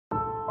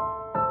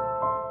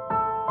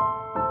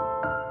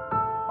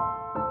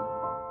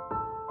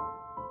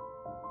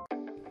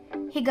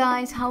Hey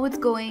guys, how it's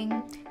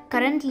going?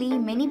 Currently,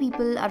 many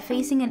people are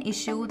facing an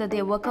issue that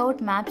their workout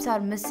maps are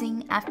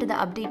missing after the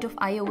update of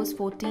iOS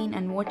 14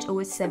 and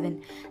WatchOS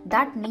 7.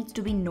 That needs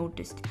to be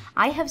noticed.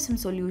 I have some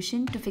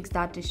solution to fix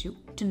that issue.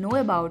 To know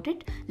about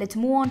it, let's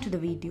move on to the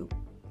video.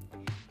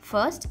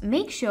 First,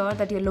 make sure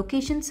that your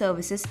location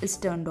services is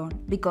turned on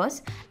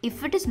because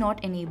if it is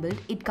not enabled,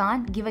 it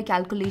can't give a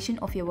calculation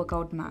of your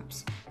workout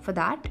maps. For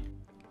that,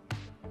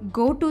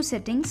 go to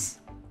Settings,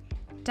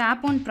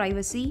 tap on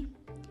Privacy,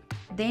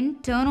 then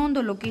turn on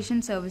the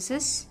location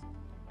services.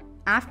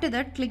 After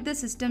that, click the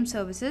system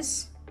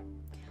services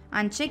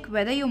and check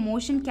whether your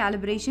motion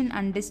calibration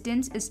and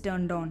distance is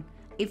turned on.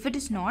 If it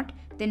is not,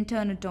 then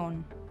turn it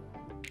on.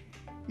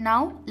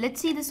 Now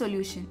let's see the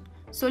solution.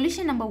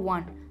 Solution number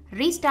 1.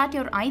 Restart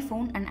your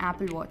iPhone and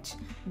Apple Watch.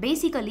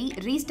 Basically,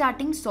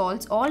 restarting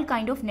solves all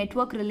kind of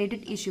network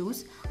related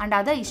issues and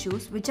other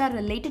issues which are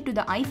related to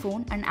the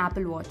iPhone and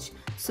Apple Watch.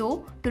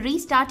 So, to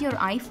restart your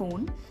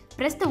iPhone,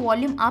 press the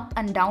volume up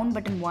and down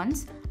button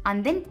once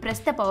and then press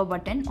the power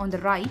button on the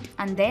right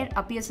and there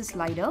appears a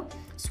slider.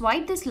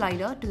 Swipe the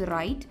slider to the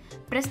right,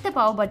 press the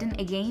power button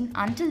again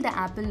until the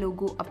Apple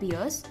logo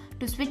appears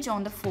to switch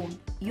on the phone.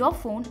 Your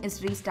phone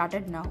is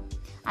restarted now.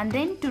 And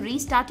then to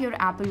restart your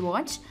Apple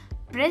Watch,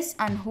 press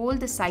and hold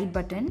the side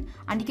button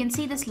and you can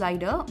see the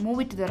slider,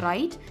 move it to the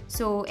right.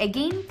 So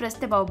again press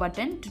the power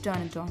button to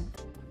turn it on.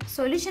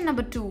 Solution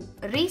number 2.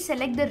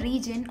 Reselect the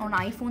region on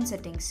iPhone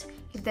settings.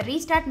 If the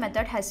restart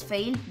method has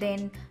failed,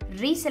 then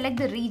reselect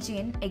the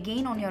region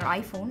again on your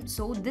iPhone.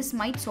 So this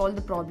might solve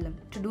the problem.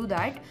 To do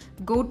that,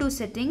 go to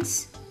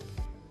Settings,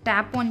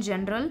 tap on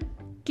General,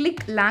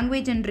 click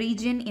Language and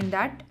Region in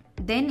that.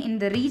 Then in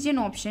the region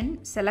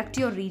option, select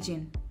your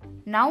region.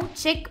 Now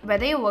check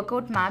whether your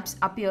workout maps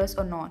appears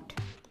or not.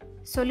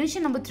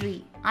 Solution number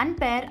 3.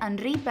 Unpair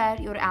and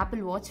repair your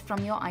Apple Watch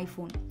from your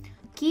iPhone.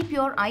 Keep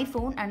your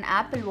iPhone and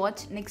Apple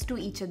Watch next to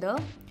each other.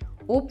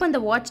 Open the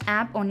Watch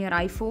app on your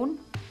iPhone.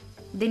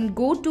 Then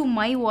go to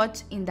My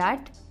Watch in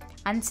that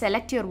and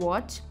select your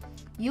watch.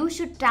 You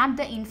should tap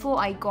the info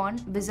icon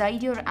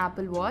beside your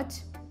Apple Watch.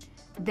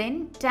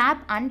 Then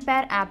tap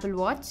Unpair Apple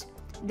Watch.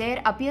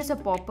 There appears a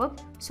pop-up.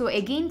 So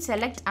again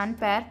select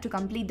Unpair to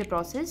complete the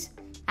process.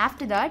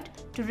 After that,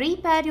 to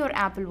repair your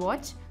Apple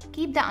Watch,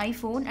 keep the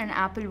iPhone and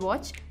Apple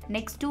Watch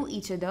next to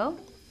each other.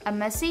 A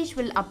message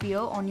will appear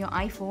on your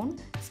iPhone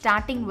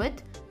starting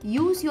with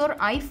use your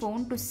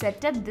iPhone to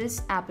set up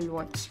this Apple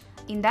Watch.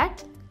 In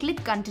that,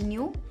 click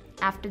continue.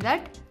 After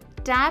that,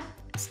 tap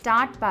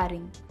start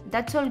pairing.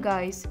 That's all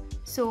guys.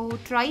 So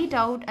try it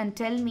out and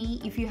tell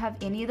me if you have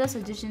any other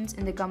suggestions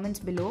in the comments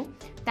below.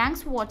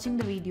 Thanks for watching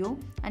the video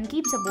and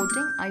keep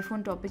supporting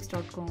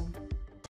iPhonetopics.com.